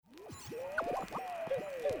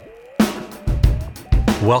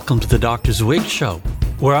Welcome to the Dr. Zwig Show,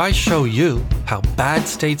 where I show you how bad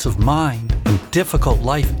states of mind and difficult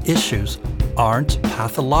life issues aren't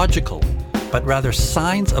pathological, but rather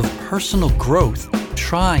signs of personal growth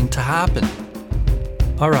trying to happen.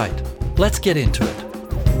 All right, let's get into it.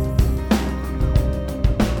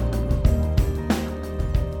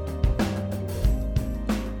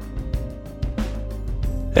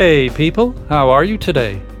 Hey people, how are you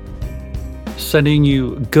today? Sending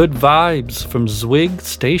you good vibes from Zwig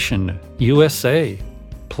Station, USA,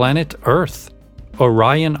 planet Earth,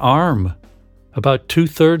 Orion Arm, about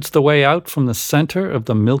 2/3 the way out from the center of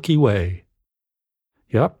the Milky Way.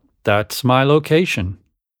 Yep, that's my location.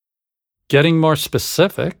 Getting more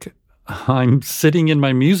specific, I'm sitting in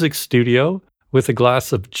my music studio with a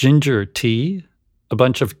glass of ginger tea, a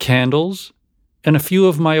bunch of candles, and a few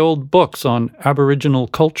of my old books on Aboriginal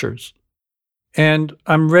cultures. And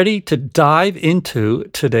I'm ready to dive into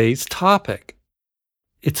today's topic.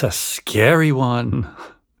 It's a scary one.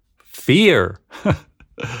 Fear.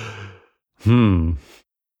 I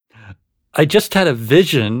just had a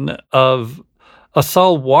vision of us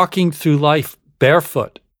all walking through life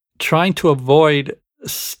barefoot, trying to avoid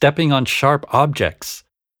stepping on sharp objects,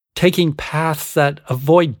 taking paths that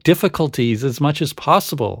avoid difficulties as much as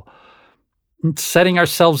possible, setting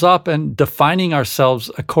ourselves up and defining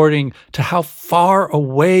ourselves according to how far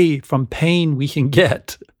away from pain we can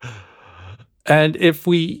get. And if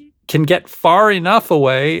we can get far enough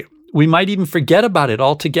away, we might even forget about it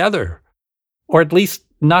altogether, or at least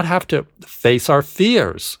not have to face our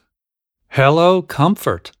fears. Hello,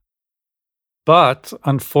 comfort. But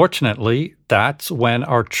unfortunately, that's when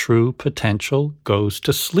our true potential goes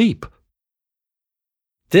to sleep.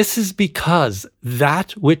 This is because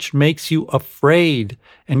that which makes you afraid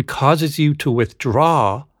and causes you to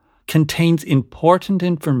withdraw contains important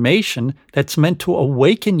information that's meant to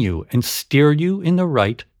awaken you and steer you in the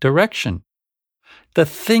right direction. The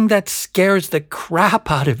thing that scares the crap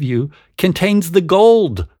out of you contains the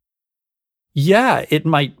gold. Yeah, it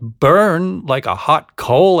might burn like a hot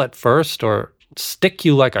coal at first or stick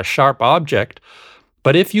you like a sharp object,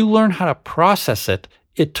 but if you learn how to process it,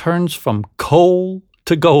 it turns from coal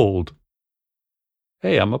to gold.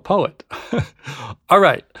 Hey, I'm a poet. All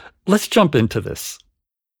right, let's jump into this.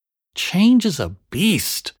 Change is a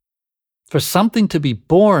beast. For something to be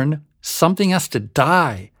born, something has to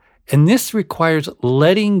die, and this requires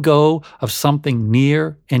letting go of something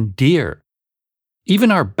near and dear.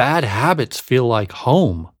 Even our bad habits feel like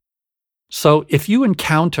home. So if you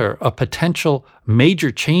encounter a potential major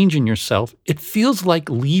change in yourself, it feels like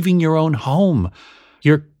leaving your own home,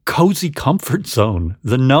 your cozy comfort zone,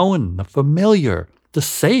 the known, the familiar, the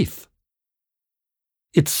safe.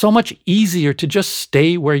 It's so much easier to just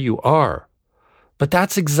stay where you are. But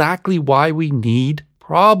that's exactly why we need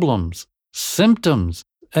problems, symptoms,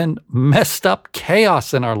 and messed up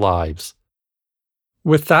chaos in our lives.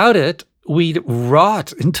 Without it, we'd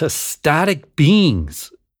rot into static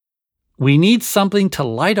beings. We need something to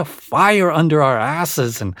light a fire under our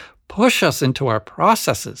asses and push us into our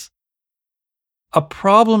processes. A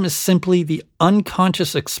problem is simply the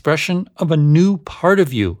unconscious expression of a new part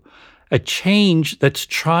of you, a change that's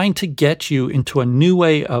trying to get you into a new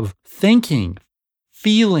way of thinking,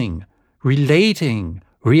 feeling, relating,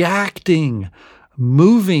 reacting,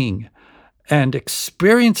 moving, and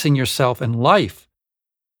experiencing yourself in life.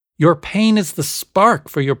 Your pain is the spark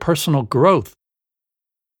for your personal growth.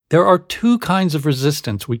 There are two kinds of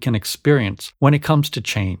resistance we can experience when it comes to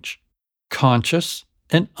change: conscious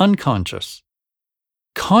and unconscious.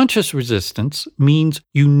 Conscious resistance means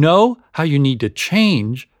you know how you need to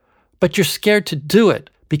change, but you're scared to do it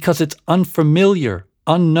because it's unfamiliar,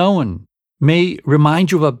 unknown, may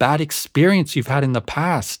remind you of a bad experience you've had in the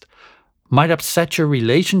past, might upset your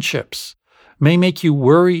relationships, may make you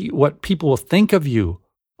worry what people will think of you,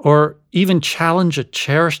 or even challenge a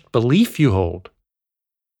cherished belief you hold.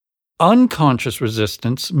 Unconscious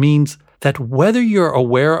resistance means that whether you're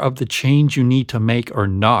aware of the change you need to make or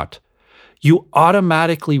not, you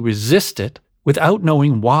automatically resist it without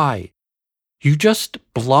knowing why. You just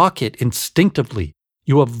block it instinctively.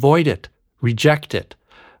 You avoid it, reject it,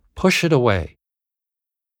 push it away.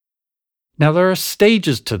 Now, there are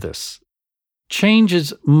stages to this. Change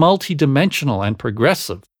is multidimensional and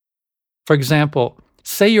progressive. For example,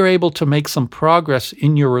 say you're able to make some progress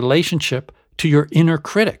in your relationship to your inner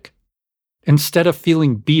critic. Instead of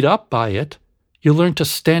feeling beat up by it, you learn to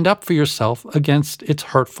stand up for yourself against its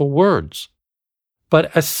hurtful words. But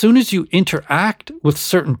as soon as you interact with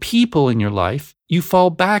certain people in your life, you fall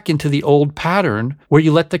back into the old pattern where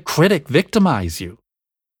you let the critic victimize you.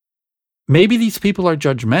 Maybe these people are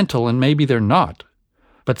judgmental and maybe they're not.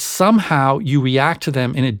 but somehow you react to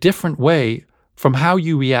them in a different way from how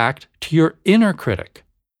you react to your inner critic.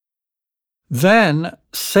 Then,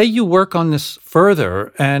 say you work on this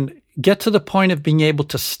further and get to the point of being able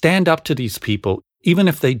to stand up to these people, even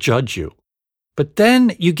if they judge you. But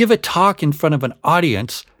then you give a talk in front of an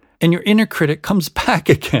audience and your inner critic comes back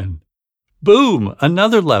again. Boom,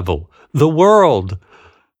 another level, the world.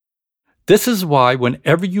 This is why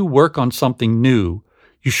whenever you work on something new,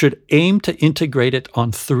 you should aim to integrate it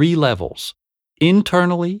on 3 levels: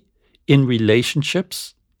 internally, in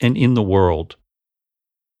relationships, and in the world.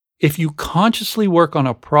 If you consciously work on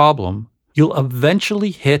a problem, you'll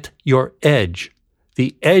eventually hit your edge,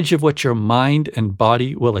 the edge of what your mind and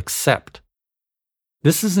body will accept.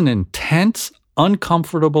 This is an intense,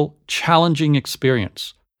 uncomfortable, challenging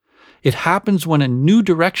experience. It happens when a new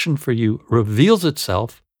direction for you reveals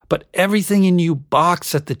itself, but everything in you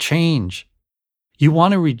balks at the change. You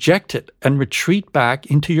want to reject it and retreat back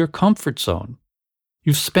into your comfort zone.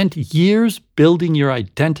 You've spent years building your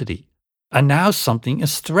identity, and now something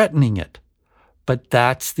is threatening it. But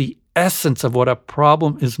that's the essence of what a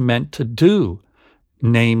problem is meant to do,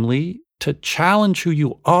 namely, to challenge who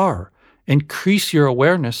you are, increase your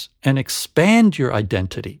awareness, and expand your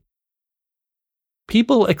identity.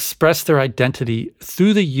 People express their identity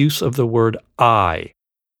through the use of the word I.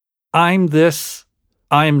 I'm this,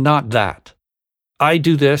 I'm not that. I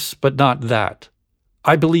do this, but not that.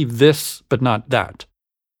 I believe this, but not that.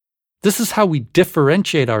 This is how we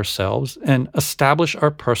differentiate ourselves and establish our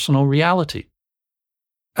personal reality.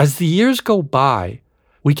 As the years go by,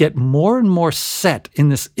 we get more and more set in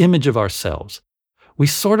this image of ourselves. We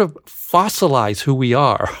sort of fossilize who we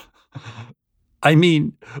are. I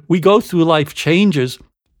mean, we go through life changes,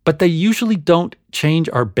 but they usually don't change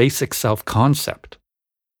our basic self-concept.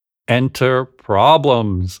 Enter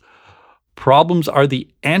problems. Problems are the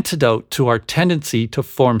antidote to our tendency to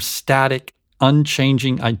form static,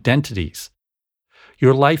 unchanging identities.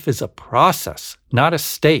 Your life is a process, not a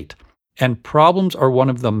state, and problems are one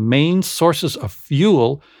of the main sources of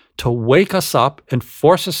fuel to wake us up and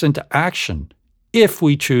force us into action, if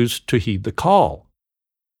we choose to heed the call.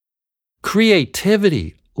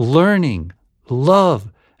 Creativity, learning,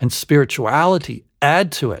 love, and spirituality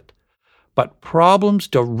add to it, but problems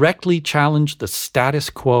directly challenge the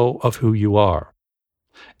status quo of who you are.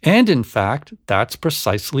 And in fact, that's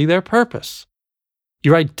precisely their purpose.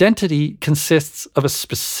 Your identity consists of a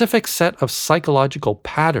specific set of psychological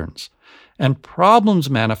patterns, and problems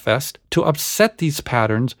manifest to upset these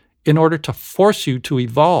patterns in order to force you to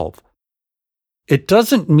evolve. It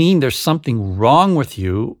doesn't mean there's something wrong with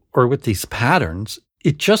you or with these patterns.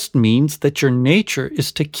 It just means that your nature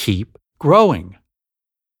is to keep growing.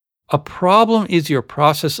 A problem is your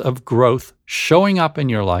process of growth showing up in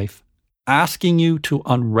your life, asking you to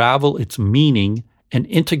unravel its meaning and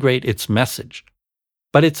integrate its message.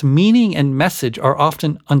 But its meaning and message are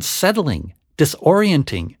often unsettling,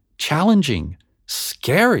 disorienting, challenging,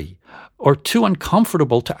 scary, or too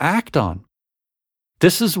uncomfortable to act on.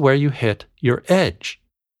 This is where you hit your edge.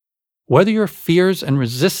 Whether your fears and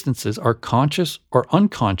resistances are conscious or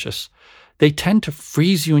unconscious, they tend to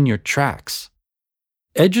freeze you in your tracks.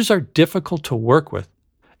 Edges are difficult to work with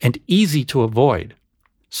and easy to avoid.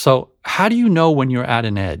 So, how do you know when you're at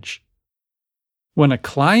an edge? When a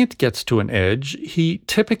client gets to an edge, he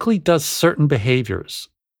typically does certain behaviors.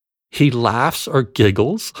 He laughs or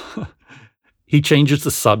giggles. He changes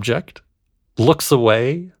the subject, looks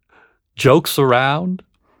away, jokes around,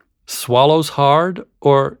 swallows hard,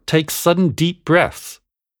 or takes sudden deep breaths.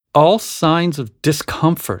 All signs of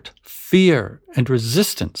discomfort, fear, and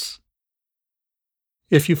resistance.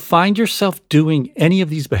 If you find yourself doing any of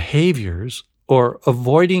these behaviors or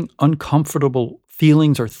avoiding uncomfortable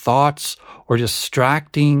feelings or thoughts or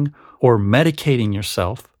distracting or medicating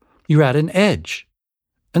yourself, you're at an edge.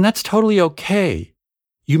 And that's totally okay.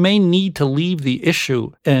 You may need to leave the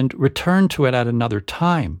issue and return to it at another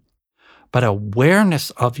time. But awareness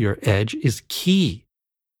of your edge is key.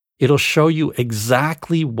 It'll show you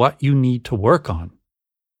exactly what you need to work on.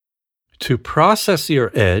 To process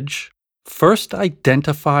your edge, first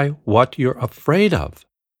identify what you're afraid of.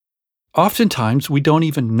 Oftentimes, we don't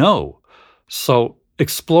even know, so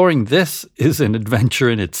exploring this is an adventure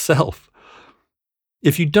in itself.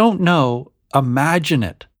 If you don't know, imagine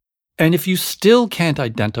it. And if you still can't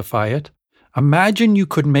identify it, imagine you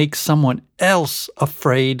could make someone else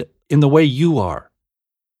afraid in the way you are.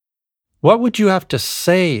 What would you have to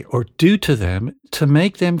say or do to them to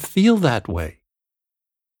make them feel that way?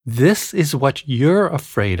 This is what you're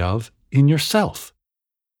afraid of in yourself.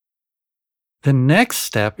 The next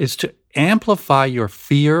step is to amplify your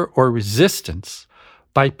fear or resistance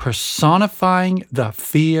by personifying the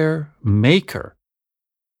fear maker.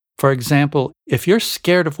 For example, if you're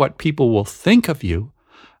scared of what people will think of you,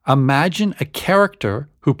 imagine a character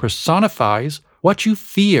who personifies what you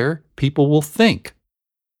fear people will think.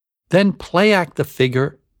 Then play act the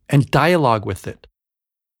figure and dialogue with it.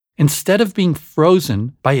 Instead of being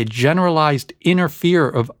frozen by a generalized inner fear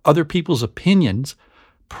of other people's opinions,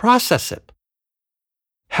 process it.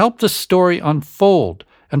 Help the story unfold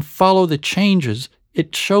and follow the changes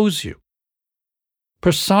it shows you.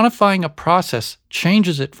 Personifying a process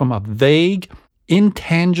changes it from a vague,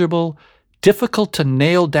 intangible, difficult to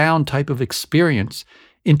nail down type of experience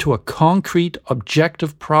into a concrete,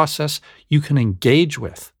 objective process you can engage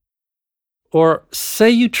with. Or say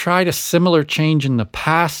you tried a similar change in the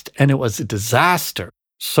past and it was a disaster,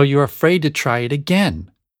 so you're afraid to try it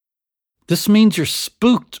again. This means you're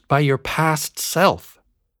spooked by your past self.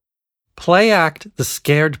 Play act the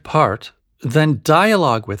scared part, then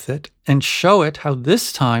dialogue with it and show it how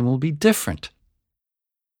this time will be different.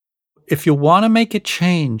 If you want to make a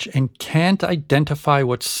change and can't identify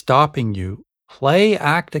what's stopping you, play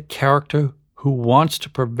act a character who wants to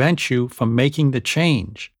prevent you from making the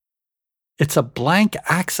change. It's a blank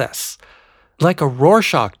access, like a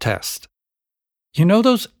Rorschach test. You know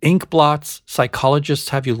those ink blots psychologists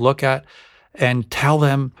have you look at and tell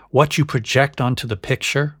them what you project onto the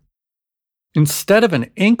picture? Instead of an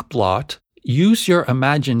ink blot, use your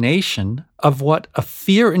imagination of what a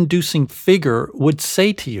fear-inducing figure would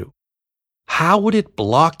say to you. How would it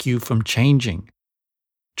block you from changing?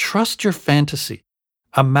 Trust your fantasy.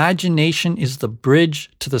 Imagination is the bridge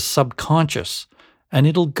to the subconscious, and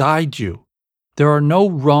it'll guide you. There are no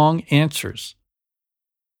wrong answers.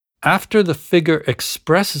 After the figure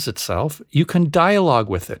expresses itself, you can dialogue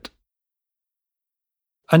with it.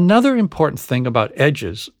 Another important thing about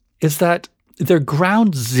edges is that they're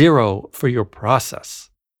ground zero for your process.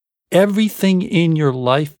 Everything in your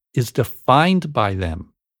life is defined by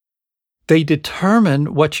them. They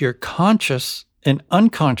determine what you're conscious and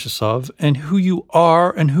unconscious of and who you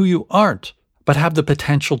are and who you aren't, but have the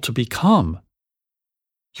potential to become.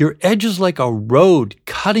 Your edge is like a road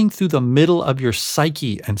cutting through the middle of your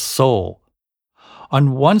psyche and soul.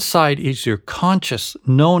 On one side is your conscious,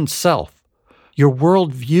 known self, your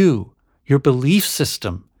worldview, your belief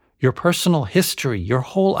system, your personal history, your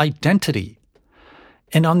whole identity.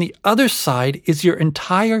 And on the other side is your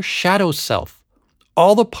entire shadow self,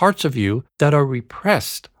 all the parts of you that are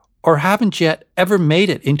repressed or haven't yet ever made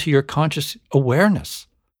it into your conscious awareness.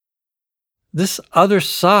 This other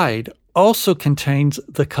side also contains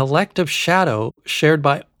the collective shadow shared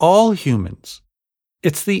by all humans.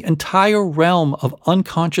 It's the entire realm of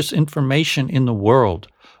unconscious information in the world,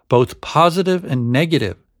 both positive and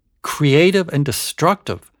negative, creative and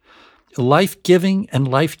destructive, life-giving and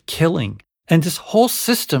life-killing, and this whole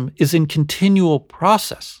system is in continual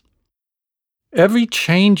process. Every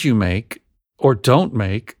change you make, or don't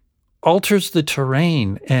make, alters the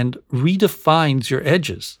terrain and redefines your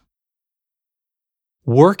edges.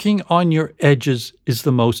 Working on your edges is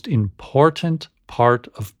the most important part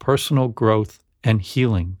of personal growth and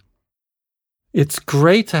healing. It's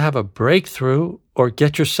great to have a breakthrough or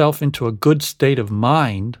get yourself into a good state of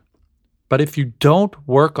mind, but if you don't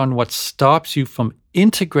work on what stops you from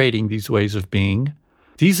integrating these ways of being,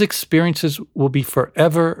 these experiences will be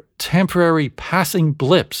forever temporary passing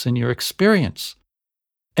blips in your experience.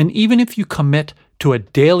 And even if you commit to a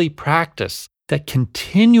daily practice that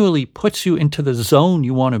continually puts you into the zone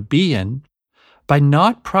you want to be in, by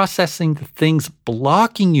not processing the things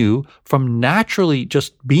blocking you from naturally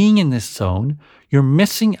just being in this zone, you're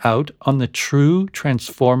missing out on the true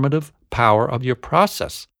transformative power of your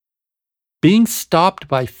process. Being stopped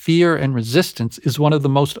by fear and resistance is one of the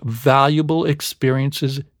most valuable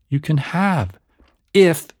experiences you can have,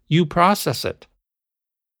 if you process it.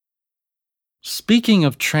 Speaking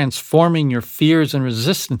of transforming your fears and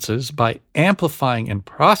resistances by amplifying and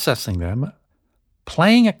processing them,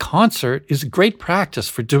 playing a concert is a great practice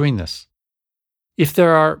for doing this. If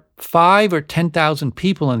there are 5 or 10,000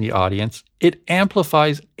 people in the audience, it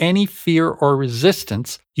amplifies any fear or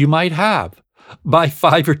resistance you might have by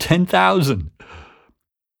 5 or 10,000.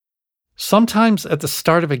 Sometimes at the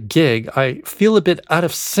start of a gig, I feel a bit out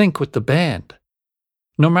of sync with the band.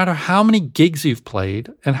 No matter how many gigs you've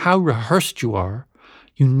played and how rehearsed you are,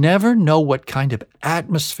 you never know what kind of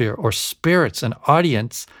atmosphere or spirits an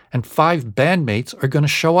audience and 5 bandmates are going to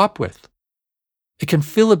show up with. It can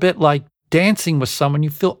feel a bit like dancing with someone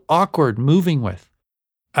you feel awkward moving with.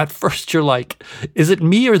 At first you're like, is it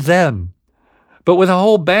me or them? But with a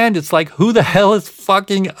whole band, it's like, who the hell is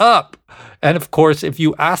fucking up? And of course, if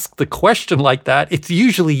you ask the question like that, it's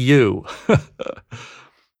usually you.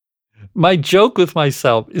 My joke with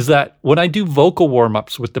myself is that when I do vocal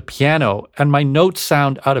warm-ups with the piano and my notes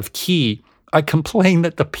sound out of key, I complain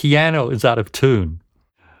that the piano is out of tune.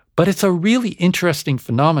 But it's a really interesting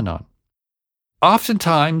phenomenon.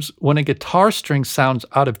 Oftentimes, when a guitar string sounds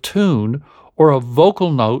out of tune or a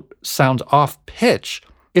vocal note sounds off pitch,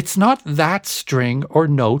 it's not that string or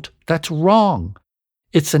note that's wrong.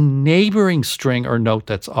 It's a neighboring string or note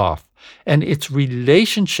that's off, and its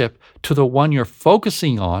relationship to the one you're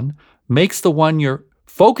focusing on makes the one you're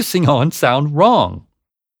focusing on sound wrong.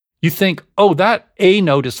 You think, oh, that A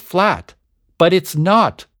note is flat, but it's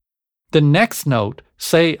not. The next note,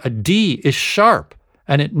 say a D, is sharp,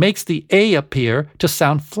 and it makes the A appear to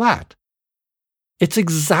sound flat. It's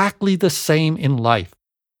exactly the same in life.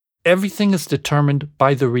 Everything is determined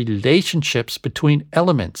by the relationships between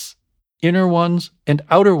elements, inner ones and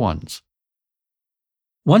outer ones.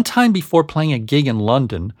 One time before playing a gig in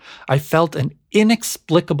London, I felt an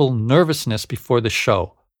inexplicable nervousness before the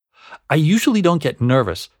show. I usually don't get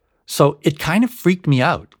nervous, so it kind of freaked me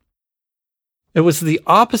out. It was the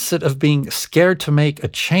opposite of being scared to make a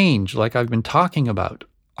change like I've been talking about.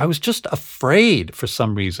 I was just afraid for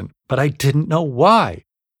some reason, but I didn't know why.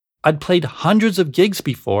 I'd played hundreds of gigs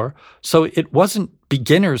before, so it wasn't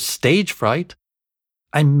beginner's stage fright.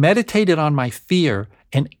 I meditated on my fear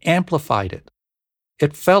and amplified it.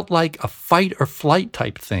 It felt like a fight or flight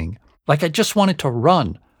type thing, like I just wanted to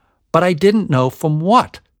run, but I didn't know from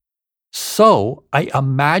what. So I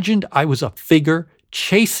imagined I was a figure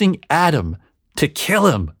chasing Adam to kill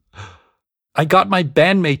him. I got my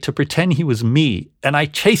bandmate to pretend he was me, and I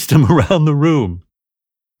chased him around the room.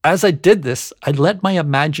 As I did this, I let my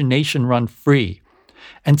imagination run free,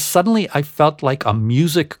 and suddenly I felt like a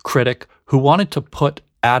music critic who wanted to put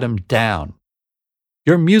Adam down.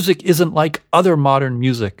 Your music isn't like other modern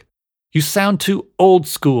music. You sound too old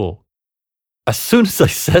school. As soon as I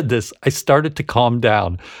said this, I started to calm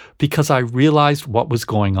down because I realized what was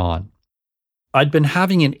going on. I'd been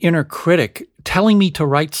having an inner critic telling me to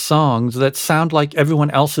write songs that sound like everyone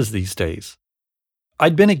else's these days.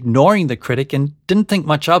 I'd been ignoring the critic and didn't think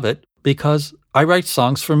much of it because I write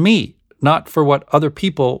songs for me, not for what other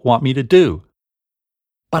people want me to do.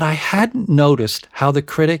 But I hadn't noticed how the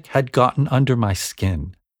critic had gotten under my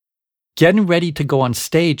skin. Getting ready to go on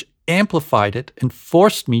stage amplified it and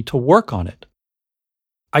forced me to work on it.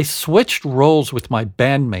 I switched roles with my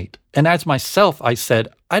bandmate, and as myself, I said,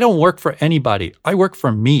 I don't work for anybody, I work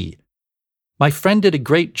for me. My friend did a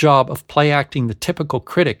great job of play acting the typical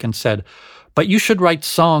critic and said, but you should write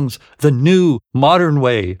songs the new, modern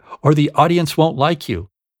way, or the audience won't like you.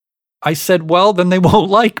 I said, well, then they won't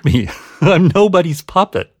like me. I'm nobody's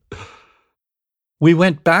puppet. We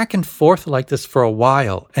went back and forth like this for a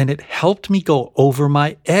while, and it helped me go over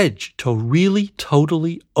my edge to really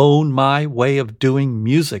totally own my way of doing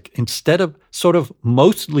music instead of sort of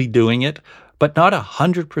mostly doing it, but not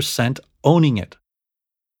 100% owning it.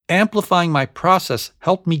 Amplifying my process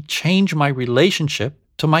helped me change my relationship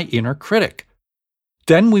to my inner critic.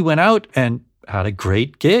 Then we went out and had a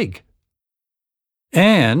great gig.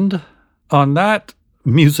 And on that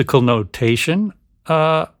musical notation,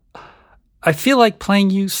 I feel like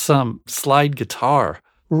playing you some slide guitar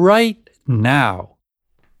right now.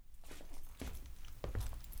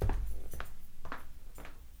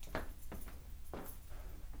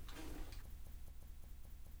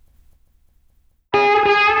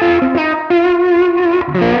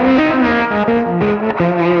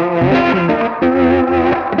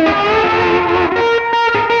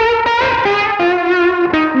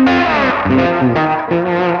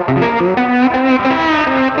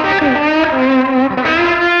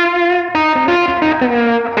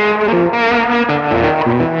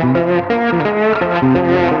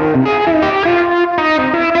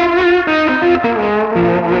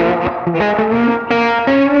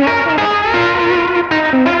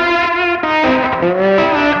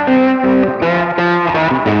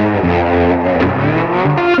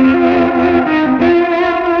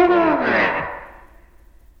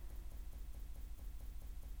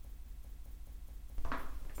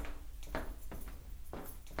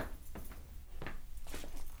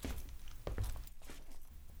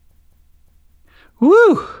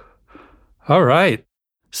 Woo! All right.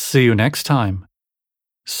 See you next time.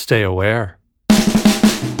 Stay aware.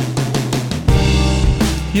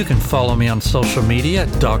 You can follow me on social media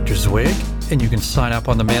at Dr. Zwig, and you can sign up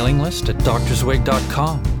on the mailing list at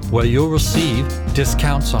drzwig.com, where you'll receive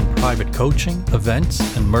discounts on private coaching,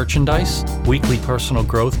 events and merchandise, weekly personal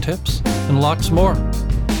growth tips, and lots more.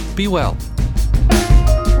 Be well.